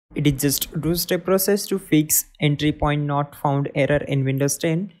It is just a two-step process to fix entry point not found error in Windows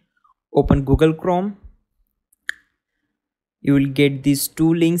 10. Open Google Chrome. You will get these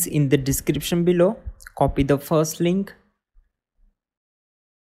two links in the description below. Copy the first link.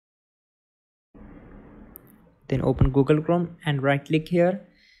 Then open Google Chrome and right click here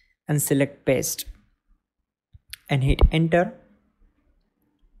and select paste and hit enter.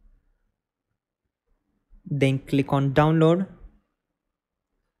 Then click on download.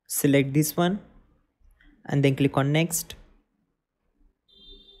 Select this one and then click on next.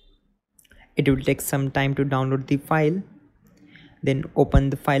 It will take some time to download the file. Then open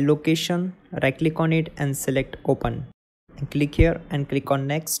the file location, right click on it and select open. And click here and click on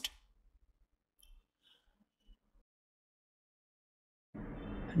next.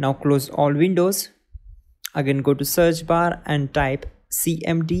 Now close all windows. Again go to search bar and type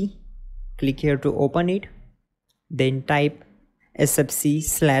cmd. Click here to open it. Then type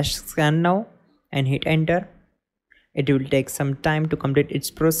sfc/scan now and hit enter. It will take some time to complete its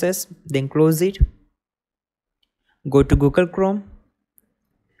process. Then close it. Go to Google Chrome.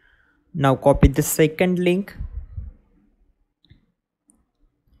 Now copy the second link.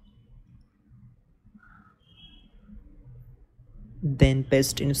 Then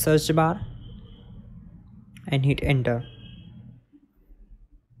paste in search bar and hit enter.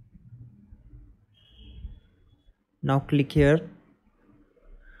 Now click here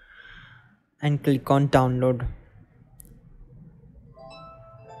and click on download.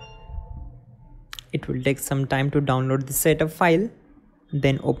 It will take some time to download the setup file.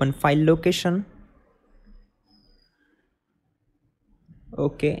 Then open file location.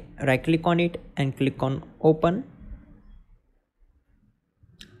 Okay, right click on it and click on open.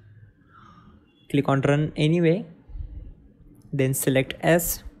 Click on run anyway. Then select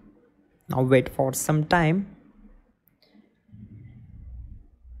S. Now wait for some time.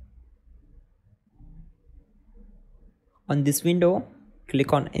 On this window,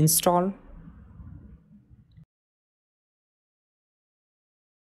 click on install.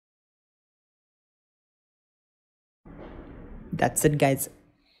 That's it guys.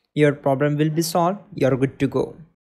 Your problem will be solved. You're good to go.